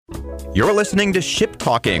You're listening to Ship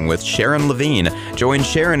Talking with Sharon Levine. Join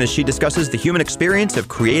Sharon as she discusses the human experience of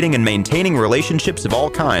creating and maintaining relationships of all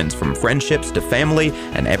kinds, from friendships to family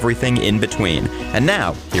and everything in between. And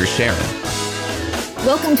now, here's Sharon.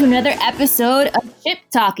 Welcome to another episode of Ship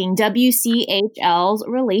Talking, WCHL's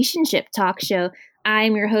relationship talk show.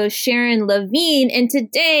 I'm your host, Sharon Levine, and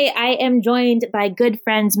today I am joined by good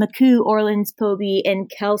friends McCoo Orleans-Poby and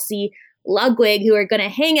Kelsey Ludwig, who are going to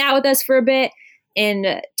hang out with us for a bit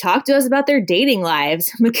and talk to us about their dating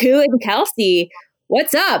lives. McCoo and Kelsey,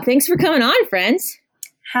 what's up? Thanks for coming on, friends.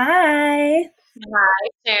 Hi. Hi,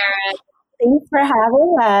 Sharon. Thanks for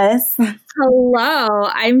having us. Hello.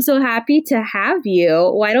 I'm so happy to have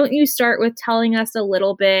you. Why don't you start with telling us a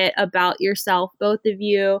little bit about yourself, both of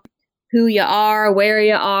you, who you are, where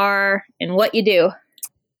you are, and what you do.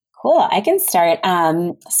 Cool. I can start.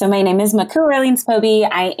 So my name is McCoo Orleans-Poby.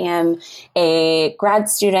 I am a grad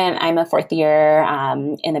student. I'm a fourth year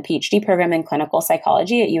in a PhD program in clinical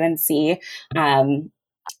psychology at UNC.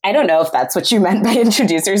 I don't know if that's what you meant by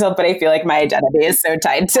introduce yourself, but I feel like my identity is so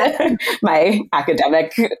tied to my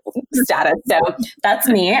academic status. So that's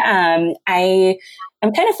me. I'm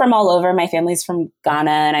kind of from all over. My family's from Ghana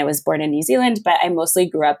and I was born in New Zealand, but I mostly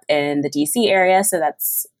grew up in the DC area. So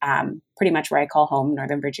that's pretty much where I call home,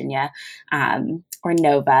 Northern Virginia, or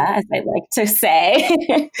Nova, as I like to say.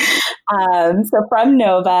 So from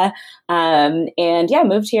Nova, and yeah,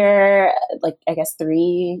 moved here like, I guess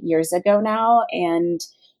 3 years ago now. And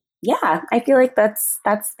yeah, I feel like that's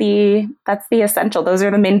the essential. Those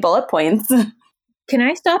are the main bullet points. Can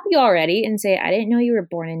I stop you already and say, I didn't know you were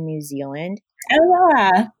born in New Zealand? Oh,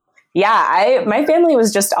 yeah. Yeah, my family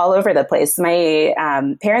was just all over the place. My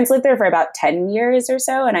parents lived there for about 10 years or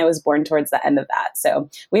so, and I was born towards the end of that. So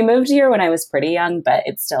we moved here when I was pretty young, but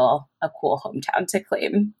it's still a cool hometown to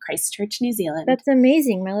claim, Christchurch, New Zealand. That's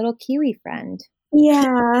amazing. My little Kiwi friend.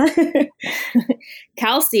 Yeah.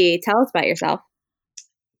 Kelsey, tell us about yourself.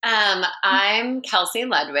 I'm Kelsey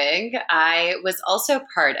Ludwig. I was also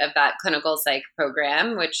part of that clinical psych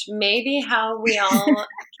program, which may be how we all can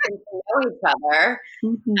know each other.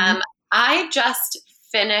 Mm-hmm. I just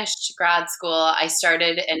finished grad school. I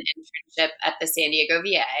started an internship at the San Diego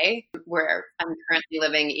VA, where I'm currently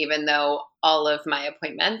living, even though all of my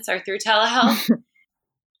appointments are through telehealth.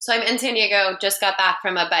 So I'm in San Diego, just got back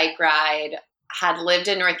from a bike ride, had lived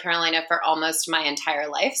in North Carolina for almost my entire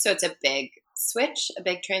life. So it's a big switch, a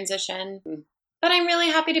big transition, but I'm really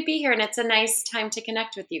happy to be here, and it's a nice time to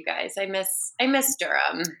connect with you guys. I miss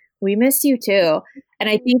Durham. We miss you too, and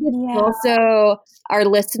I think it's also our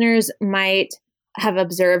listeners might have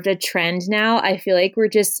observed a trend now. I feel like we're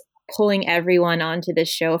just pulling everyone onto this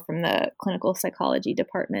show from the clinical psychology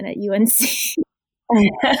department at UNC.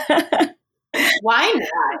 Why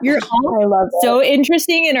not? You're all so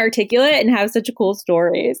interesting and articulate and have such cool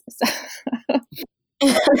stories.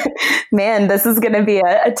 Man, this is going to be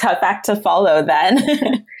a tough act to follow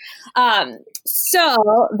then.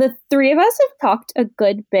 So the three of us have talked a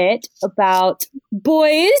good bit about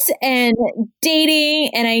boys and dating,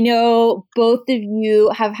 and I know both of you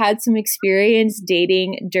have had some experience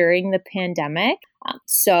dating during the pandemic.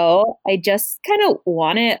 So I just kind of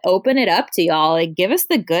want to open it up to y'all. Like, give us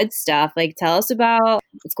the good stuff. Like, tell us about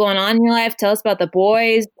what's going on in your life. Tell us about the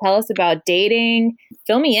boys. Tell us about dating.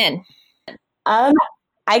 Fill me in.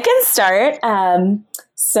 I can start.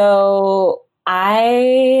 So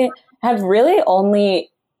I have really only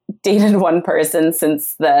dated one person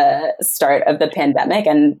since the start of the pandemic.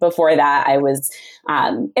 And before that, I was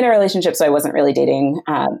in a relationship, so I wasn't really dating.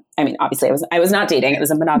 Obviously I was not dating. It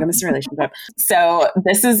was a monogamous relationship. So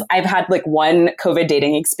I've had like one COVID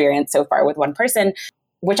dating experience so far with one person,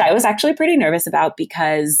 which I was actually pretty nervous about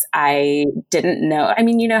because I didn't know. I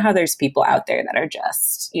mean, you know how there's people out there that are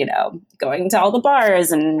just, going to all the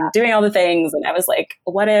bars and doing all the things. And I was like,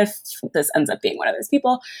 what if this ends up being one of those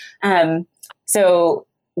people? So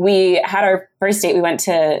we had our first date. We went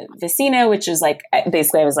to Vecino, which is like,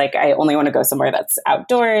 basically I was like, I only want to go somewhere that's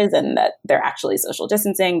outdoors and that they're actually social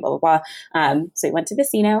distancing, blah, blah, blah. So we went to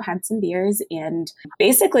Vecino, had some beers, and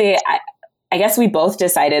basically I guess we both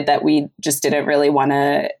decided that we just didn't really want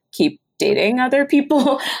to keep dating other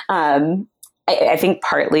people. I think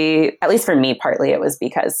partly, at least for me, partly it was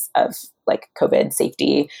because of like COVID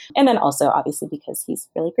safety. And then also obviously because he's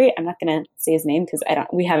really great. I'm not going to say his name because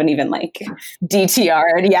we haven't even like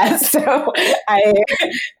DTR'd yet. So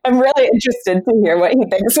I'm really interested to hear what he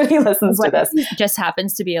thinks when he listens to this. He just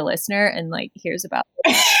happens to be a listener and like hears about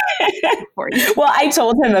it for you. Well, I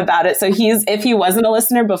told him about it. So if he wasn't a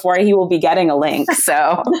listener before, he will be getting a link.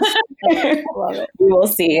 So I love it. We will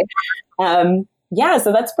see. yeah,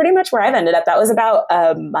 so that's pretty much where I've ended up. That was about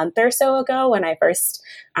a month or so ago when I first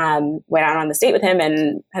went out on this date with him,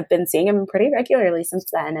 and have been seeing him pretty regularly since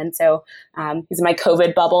then. And so he's in my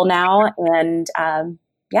COVID bubble now. And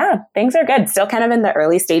yeah, things are good. Still kind of in the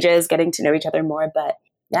early stages, getting to know each other more. But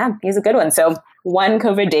yeah, he's a good one. So one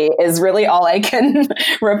COVID date is really all I can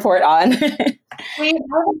report on. We have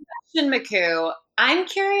a question, Maku. I'm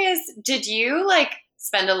curious, did you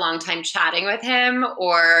spend a long time chatting with him,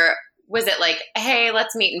 or was it like, hey,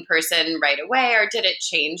 let's meet in person right away? Or did it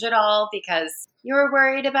change at all because you were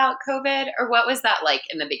worried about COVID? Or what was that like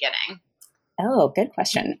in the beginning? Oh, good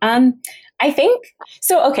question. I think,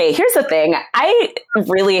 so, okay, here's the thing. I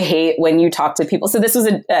really hate when you talk to people. So this was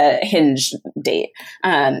a Hinge date.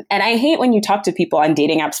 And I hate when you talk to people on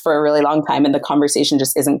dating apps for a really long time and the conversation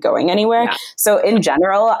just isn't going anywhere. Yeah. So in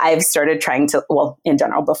general, I've started trying to, in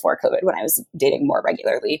general, before COVID, when I was dating more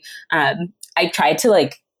regularly, I tried to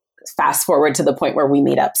fast forward to the point where we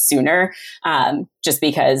meet up sooner, just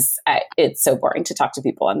because it's so boring to talk to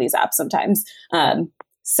people on these apps sometimes.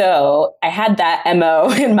 So I had that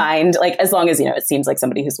MO in mind, as long as, it seems like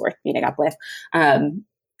somebody who's worth meeting up with. And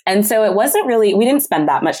so it wasn't really, we didn't spend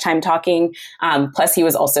that much time talking. Plus he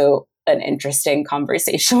was also an interesting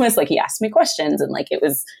conversationalist. He asked me questions, and it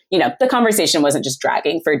was, the conversation wasn't just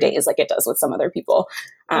dragging for days like it does with some other people.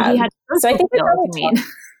 So I think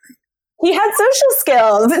he had social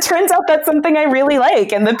skills. It turns out that's something I really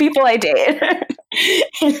like, and the people I date.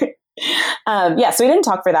 So we didn't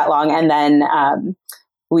talk for that long. And then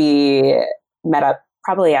we met up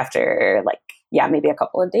probably after maybe a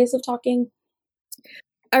couple of days of talking.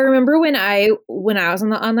 I remember when I was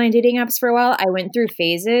on the online dating apps for a while, I went through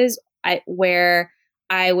phases where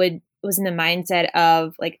I was in the mindset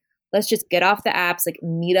of let's just get off the apps,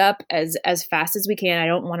 meet up as fast as we can. I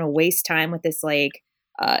don't want to waste time with this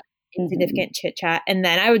insignificant chit chat. And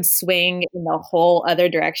then I would swing in the whole other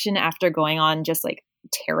direction after going on just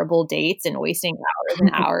terrible dates and wasting hours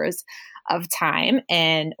and hours of time,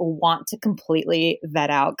 and want to completely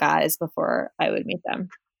vet out guys before I would meet them.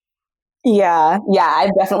 Yeah.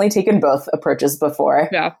 I've definitely taken both approaches before.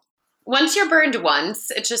 Yeah. Once you're burned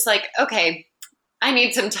once, it's just okay, I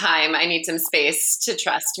need some time. I need some space to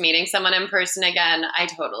trust meeting someone in person again. I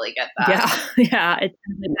totally get that. Yeah. It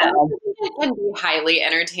can be highly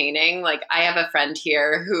entertaining. I have a friend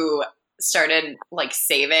here who started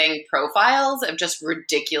saving profiles of just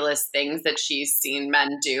ridiculous things that she's seen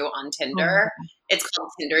men do on Tinder. Oh, it's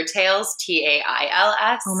called Tinder Tales,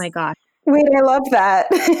 TAILS. Oh my God. Wait, I love that.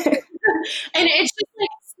 And it's just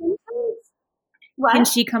what? Can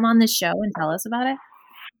she come on the show and tell us about it?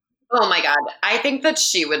 Oh my God. I think that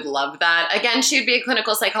she would love that. Again, she would be a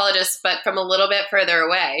clinical psychologist, but from a little bit further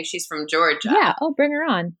away. She's from Georgia. Yeah. Oh, bring her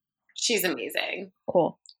on. She's amazing.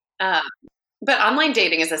 Cool. But online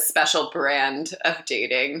dating is a special brand of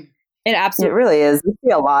dating. It really is. You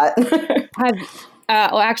see a lot.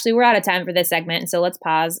 Actually, we're out of time for this segment, so let's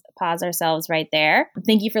pause ourselves right there.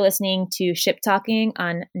 Thank you for listening to Ship Talking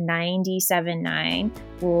on 97.9.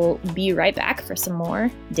 We'll be right back for some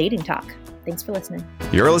more dating talk. Thanks for listening.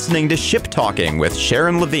 You're listening to Ship Talking with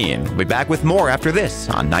Sharon Levine. We'll be back with more after this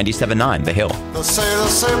on 97.9 The Hill. They'll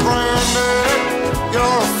say, Brandy, you're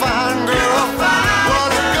a fine girl.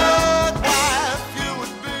 What a good wife you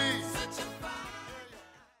would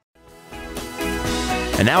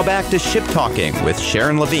be. And now back to Ship Talking with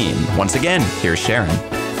Sharon Levine. Once again, here's Sharon.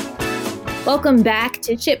 Welcome back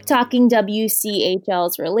to Ship Talking,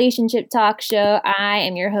 WCHL's relationship talk show. I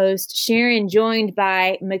am your host, Sharon, joined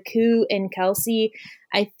by Maku and Kelsey.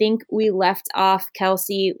 I think we left off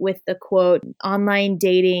Kelsey with the quote, "Online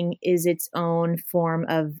dating is its own form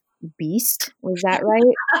of beast." Was that right?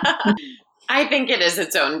 I think it is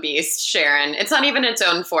its own beast, Sharon. It's not even its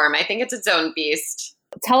own form. I think it's its own beast.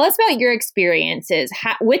 Tell us about your experiences.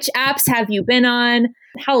 Which apps have you been on?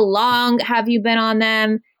 How long have you been on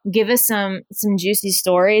them? Give us some juicy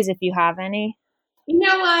stories if you have any. You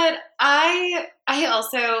know what? I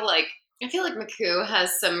also I feel like Maku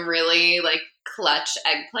has some really clutch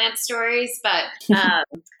eggplant stories, but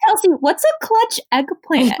Kelsey, what's a clutch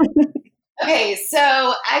eggplant? Okay,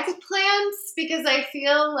 so eggplants, because I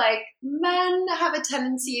feel like men have a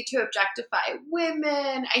tendency to objectify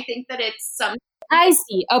women. I think that it's some. I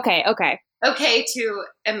see. Okay. Okay to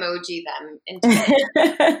emoji them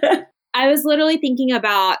into. I was literally thinking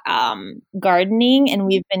about gardening, and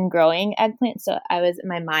we've been growing eggplant. So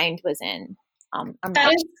my mind was in.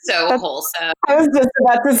 That is so wholesome. I was just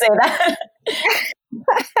about to say that.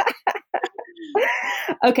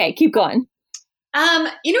 Okay, keep going.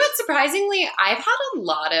 You know what? Surprisingly, I've had a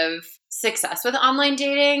lot of success with online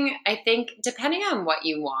dating. I think depending on what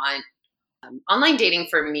you want, Online dating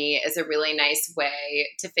for me is a really nice way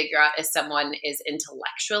to figure out if someone is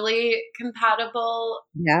intellectually compatible.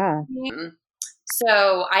 Yeah.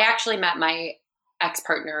 So I actually met my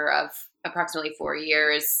ex-partner of approximately 4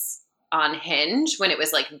 years on Hinge when it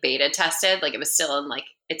was like beta tested, like it was still in like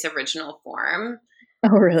its original form. Oh,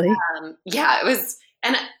 really? Yeah, it was.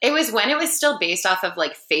 And it was when it was still based off of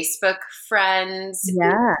like Facebook friends.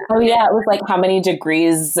 Yeah. Oh, yeah. It was like how many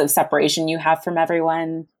degrees of separation you have from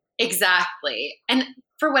everyone. Exactly. And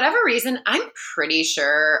for whatever reason, I'm pretty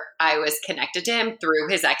sure I was connected to him through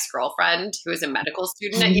his ex-girlfriend, who was a medical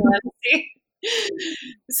student at UNC.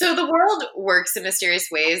 So the world works in mysterious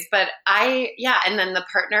ways. But and then the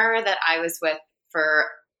partner that I was with for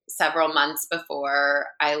several months before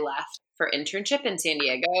I left for internship in San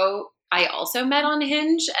Diego, I also met on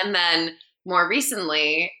Hinge. And then more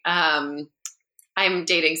recently, I'm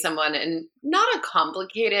dating someone in not a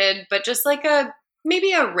complicated, but just like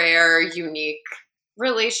maybe a rare, unique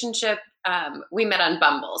relationship. We met on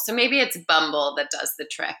Bumble. So maybe it's Bumble that does the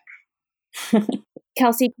trick.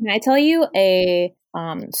 Kelsey, can I tell you a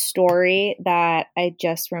story that I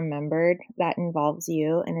just remembered that involves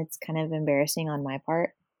you? And it's kind of embarrassing on my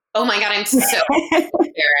part. Oh my God, I'm so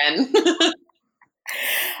Sharon.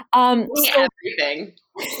 Everything.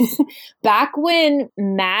 Back when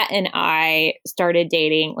Matt and I started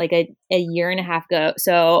dating, like a year and a half ago.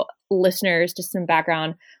 So listeners, just some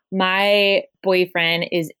background. My boyfriend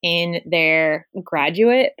is in their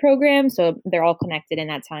graduate program. So they're all connected, and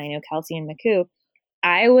that's how I know Kelsey and Maku.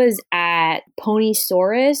 I was at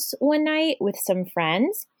Ponysaurus one night with some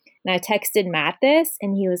friends, and I texted Matt this,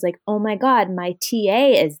 and he was like, "Oh my God, my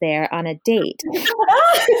TA is there on a date."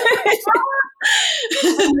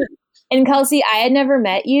 And Kelsey, I had never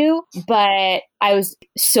met you, but I was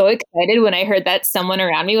so excited when I heard that someone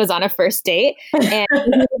around me was on a first date. And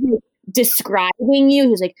he was describing you. He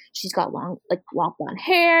was like, she's got long blonde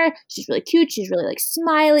hair. She's really cute. She's really like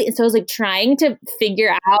smiley. And so I was like trying to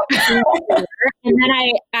figure out who you were. And then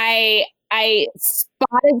I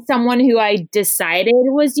spotted someone who I decided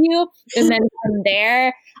was you. And then from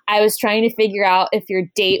there, I was trying to figure out if your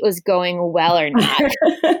date was going well or not.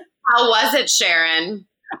 How was it, Sharon?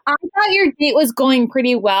 I thought your date was going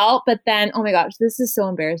pretty well, but then, oh my gosh, this is so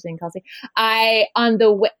embarrassing, Kelsey.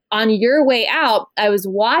 On your way out, I was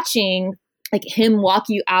watching like him walk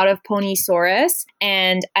you out of Ponysaurus,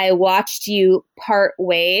 and I watched you part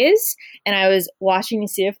ways, and I was watching to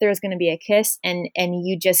see if there was going to be a kiss, and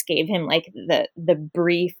you just gave him like the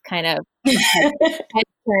brief kind of head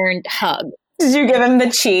turned hug. Did you give him the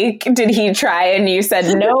cheek? Did he try and you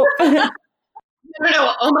said nope?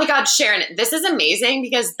 No. Oh my God, Sharon, this is amazing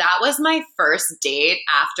because that was my first date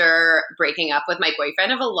after breaking up with my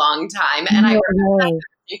boyfriend of a long time. And I remember that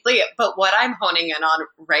deeply. But what I'm honing in on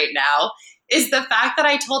right now is the fact that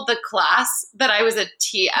I told the class that I was a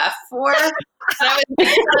TF for. That I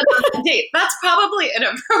was on a date. That's probably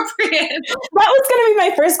inappropriate. That was going to be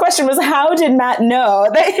my first question, was how did Matt know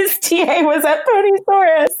that his TA was at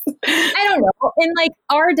Ponysaurus? I don't know. In like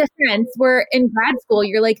our defense, we're in grad school.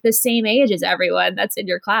 You're like the same age as everyone that's in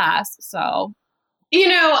your class. So,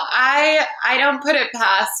 I don't put it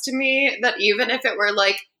past me that even if it were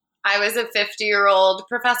like I was a 50-year-old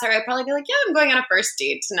professor, I'd probably be like, yeah, I'm going on a first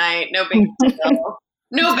date tonight. No big deal.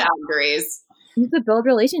 No boundaries. You could build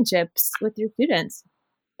relationships with your students.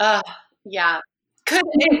 Yeah.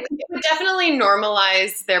 It would definitely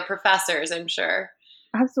normalize their professors, I'm sure.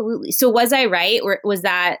 Absolutely. So was I right?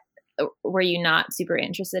 Were you not super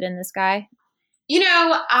interested in this guy?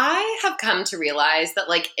 I have come to realize that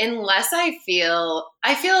like, unless I feel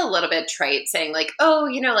a little bit trite saying like, oh,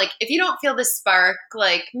 like if you don't feel the spark,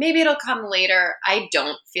 like maybe it'll come later. I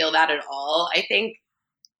don't feel that at all. I think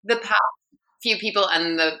the past few people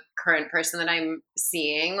and the current person that I'm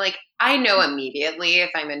seeing, like I know immediately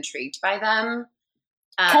if I'm intrigued by them.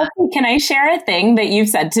 Kelsey, can I share a thing that you've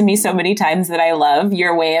said to me so many times that I love?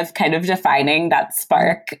 Your way of kind of defining that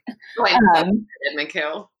spark. Oh, I love it,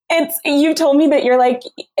 Maku. You told me that you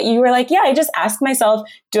were like, yeah, I just ask myself,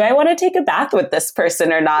 do I want to take a bath with this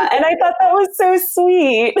person or not? And I thought that was so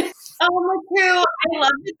sweet. Oh, Maku, I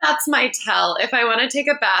love that that's my tell. If I want to take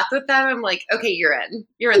a bath with them, I'm like, okay, you're in.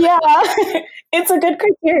 You're in. Yeah, it's a good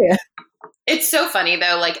criteria. It's so funny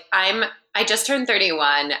though. Like I just turned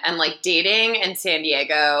 31 and like dating in San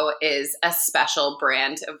Diego is a special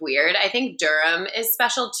brand of weird. I think Durham is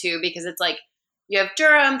special too because it's like you have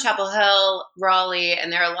Durham, Chapel Hill, Raleigh,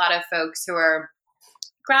 and there are a lot of folks who are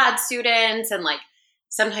grad students and like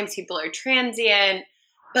sometimes people are transient.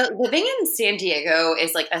 But living in San Diego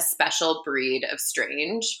is like a special breed of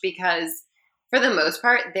strange because for the most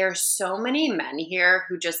part, there's so many men here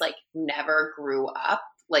who just like never grew up.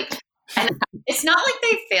 Like And it's not like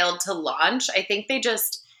they failed to launch. I think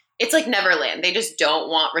it's like Neverland. They just don't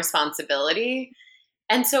want responsibility.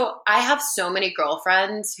 And so I have so many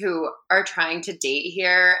girlfriends who are trying to date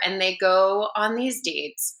here, and they go on these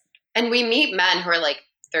dates and we meet men who are like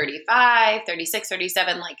 35, 36,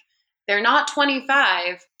 37, like they're not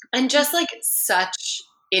 25, and just like such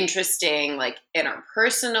interesting like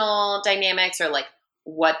interpersonal dynamics, or like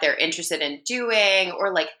what they're interested in doing,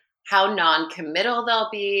 or like how non-committal they'll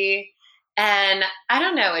be. And I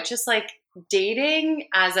don't know, it's just like dating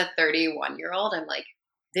as a 31-year-old, I'm like,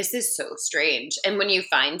 this is so strange. And when you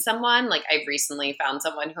find someone, like I've recently found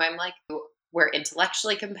someone who I'm like, we're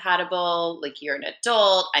intellectually compatible, like you're an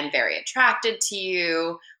adult, I'm very attracted to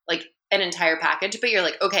you, like an entire package, but you're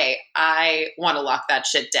like, okay, I want to lock that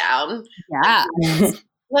shit down. Yeah.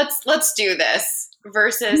 Let's do this.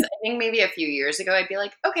 Versus I think maybe a few years ago, I'd be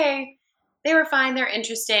like, okay, they were fine, they're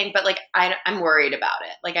interesting, but like I'm worried about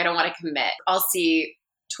it. Like I don't want to commit. I'll see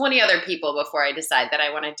 20 other people before I decide that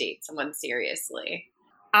I want to date someone seriously.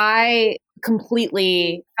 I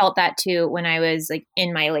completely felt that too when I was like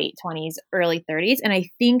in my late 20s, early 30s. And I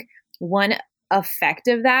think one effect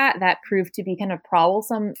of that proved to be kind of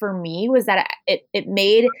troublesome for me was that it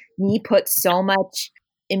made me put so much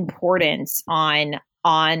importance on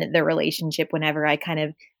the relationship whenever I kind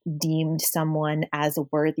of deemed someone as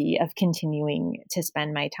worthy of continuing to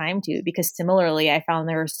spend my time to, because similarly, I found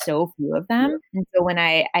there were so few of them. And so when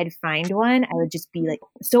I'd find one, I would just be like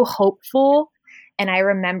so hopeful. And I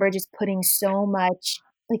remember just putting so much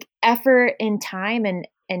like effort and time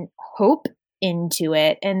and hope into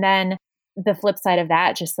it. And then the flip side of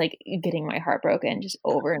that, just like getting my heart broken just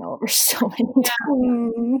over and over so many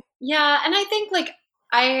times. Yeah. And I think like,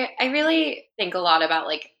 I really think a lot about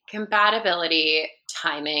like compatibility,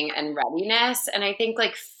 timing, and readiness. And I think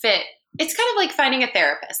like fit, it's kind of like finding a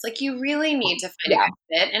therapist. Like you really need to find a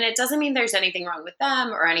fit. And it doesn't mean there's anything wrong with them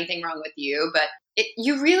or anything wrong with you, but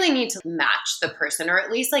you really need to match the person, or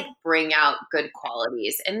at least like bring out good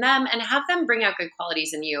qualities in them and have them bring out good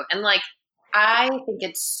qualities in you. And like, I think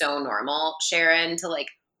it's so normal, Sharon, to like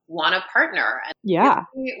want a partner and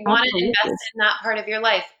want to invest in that part of your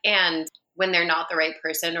life. And when they're not the right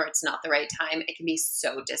person or it's not the right time, it can be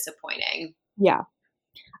so disappointing. Yeah.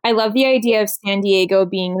 I love the idea of San Diego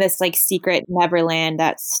being this like secret Neverland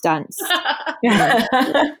that stunts.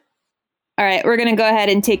 All right, we're going to go ahead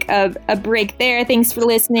and take a break there. Thanks for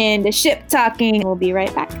listening to Ship Talking. We'll be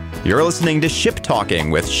right back. You're listening to Ship Talking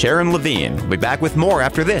with Sharon Levine. We'll be back with more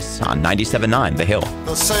after this on 97.9 The Hill.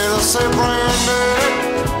 They'll say, Brandy,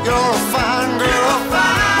 you're a fine girl.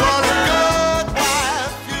 What a good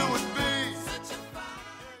wife you would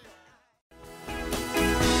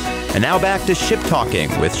be. And now back to Ship Talking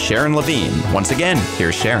with Sharon Levine. Once again,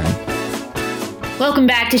 here's Sharon. Welcome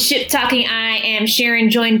back to Ship Talking. I am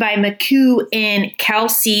Sharon, joined by Maku and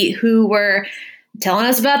Kelsey, who were telling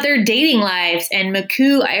us about their dating lives. And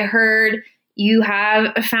Maku, I heard you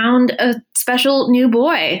have found a special new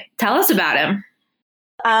boy. Tell us about him.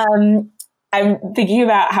 I'm thinking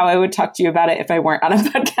about how I would talk to you about it if I weren't on a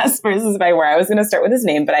podcast versus if I were. I was going to start with his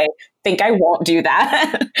name, but I think I won't do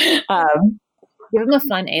that. Give him a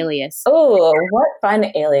fun alias. Oh, what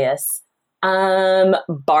fun alias.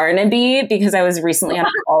 Barnaby, because I was recently on a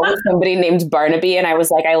call with somebody named Barnaby, and I was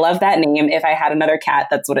like, I love that name. If I had another cat,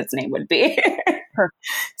 that's what its name would be.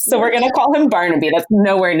 So we're going to call him Barnaby. That's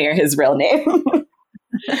nowhere near his real name.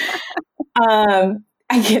 I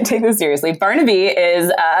can't take this seriously. Barnaby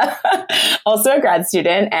is also a grad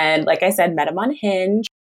student, and like I said, met him on Hinge.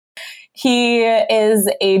 He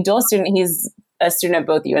is a dual student. He's a student at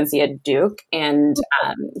both UNC and Duke, and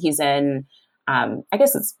he's in I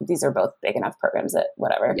guess these are both big enough programs that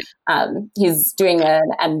whatever. He's doing an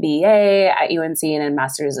MBA at UNC and a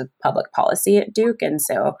Master's of Public Policy at Duke. And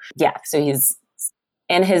so he's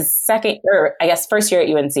in his first year at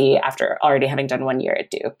UNC after already having done 1 year at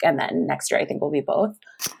Duke. And then next year, I think will be both.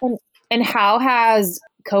 And how has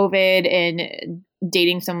COVID and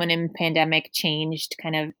dating someone in pandemic changed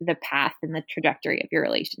kind of the path and the trajectory of your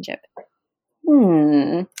relationship?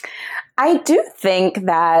 I do think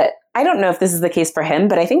that, I don't know if this is the case for him,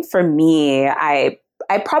 but I think for me, I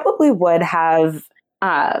probably would have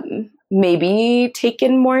maybe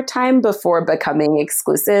taken more time before becoming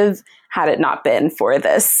exclusive had it not been for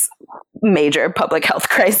this major public health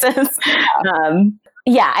crisis.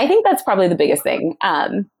 I think that's probably the biggest thing.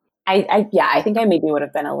 I think I maybe would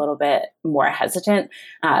have been a little bit more hesitant,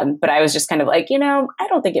 but I was just kind of like, I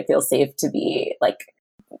don't think it feels safe to be like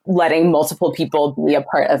letting multiple people be a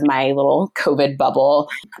part of my little COVID bubble.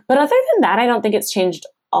 But other than that, I don't think it's changed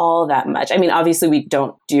all that much. I mean, obviously we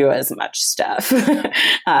don't do as much stuff.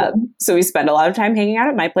 So we spend a lot of time hanging out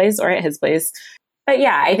at my place or at his place. But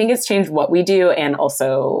yeah, I think it's changed what we do and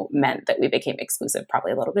also meant that we became exclusive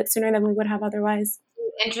probably a little bit sooner than we would have otherwise.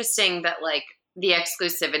 Interesting that like the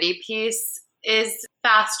exclusivity piece is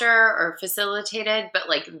faster or facilitated, but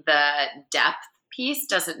like the depth piece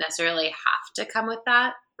doesn't necessarily have to come with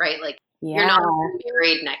that, right? Like you're not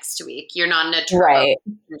married next week. You're not in a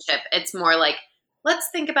relationship. It's more like, let's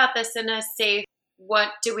think about this in a safe, what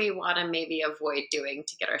do we want to maybe avoid doing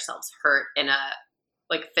to get ourselves hurt in a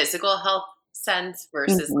like physical health sense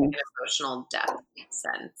versus like an emotional depth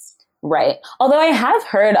sense. Right. Although I have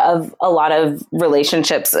heard of a lot of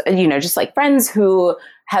relationships, just like friends who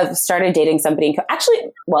have started dating somebody. Actually,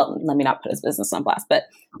 well, let me not put his business on blast, but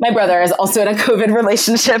my brother is also in a COVID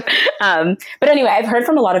relationship. But anyway, I've heard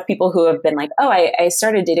from a lot of people who have been like, oh, I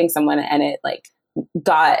started dating someone and it like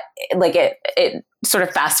got like it sort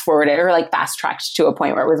of fast forwarded or like fast tracked to a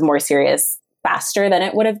point where it was more serious faster than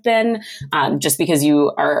it would have been, just because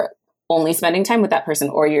you are only spending time with that person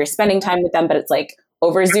or you're spending time with them, but it's like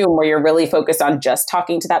over Zoom where you're really focused on just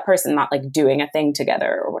talking to that person, not like doing a thing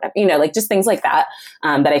together or whatever, like just things like that,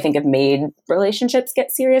 that I think have made relationships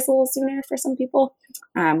get serious a little sooner for some people,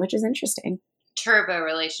 which is interesting. Turbo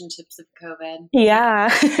relationships of COVID.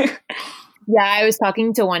 Yeah. Yeah, I was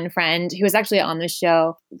talking to one friend who was actually on the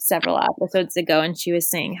show several episodes ago, and she was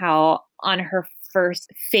saying how on her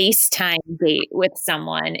first FaceTime date with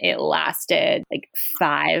someone, it lasted like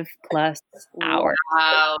 5+ hours.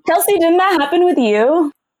 Wow. Kelsey, didn't that happen with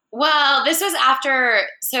you? Well, this was after,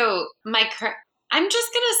 so I'm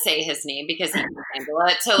just going to say his name because he can handle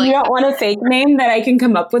it. So like, you don't want a fake name that I can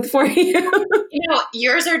come up with for you?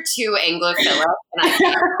 Yours are too Anglo-Philip,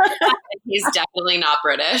 and he's definitely not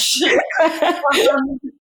British.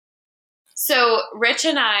 So Rich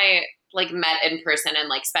and I like met in person and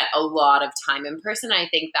like spent a lot of time in person. I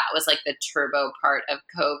think that was like the turbo part of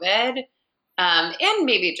COVID, and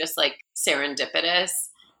maybe just like serendipitous.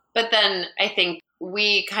 But then I think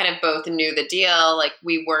we kind of both knew the deal. Like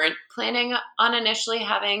we weren't planning on initially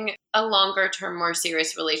having a longer term, more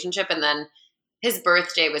serious relationship. And then his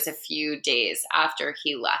birthday was a few days after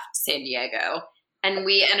he left San Diego. And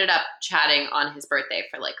we ended up chatting on his birthday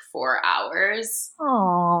for like 4 hours.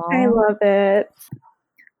 Oh, I love it.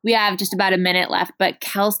 We have just about a minute left, but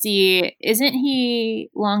Kelsey, isn't he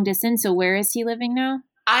long distance? So where is he living now?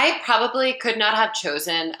 I probably could not have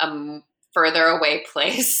chosen a further away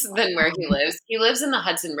place than where he lives. He lives in the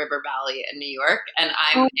Hudson River Valley in New York, and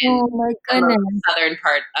I'm in the southern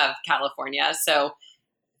part of California. So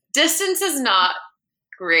distance is not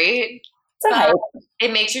great, but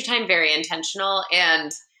it makes your time very intentional.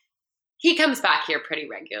 And he comes back here pretty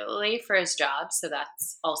regularly for his job, so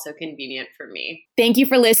that's also convenient for me. Thank you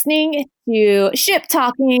for listening to Ship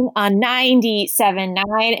Talking on 97.9,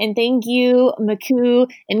 and thank you, Maku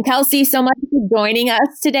and Kelsey, so much for joining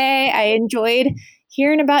us today. I enjoyed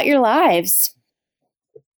hearing about your lives.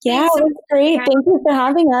 Yeah, it was great. Thank you for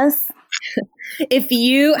having us. If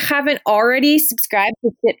you haven't already subscribed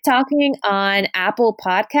to Ship Talking on Apple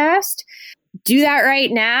Podcast, do that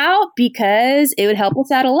right now because it would help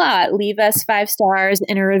us out a lot. Leave us 5 stars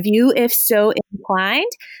and a review if so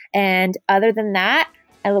inclined. And other than that,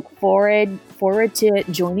 I look forward to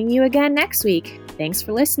joining you again next week. Thanks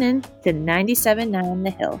for listening to 97.9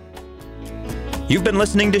 The Hill. You've been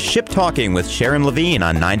listening to Ship Talking with Sharon Levine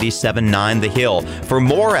on 97.9 The Hill. For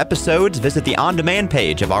more episodes, visit the on-demand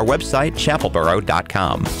page of our website,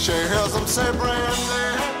 chapelboro.com. She hears them say brand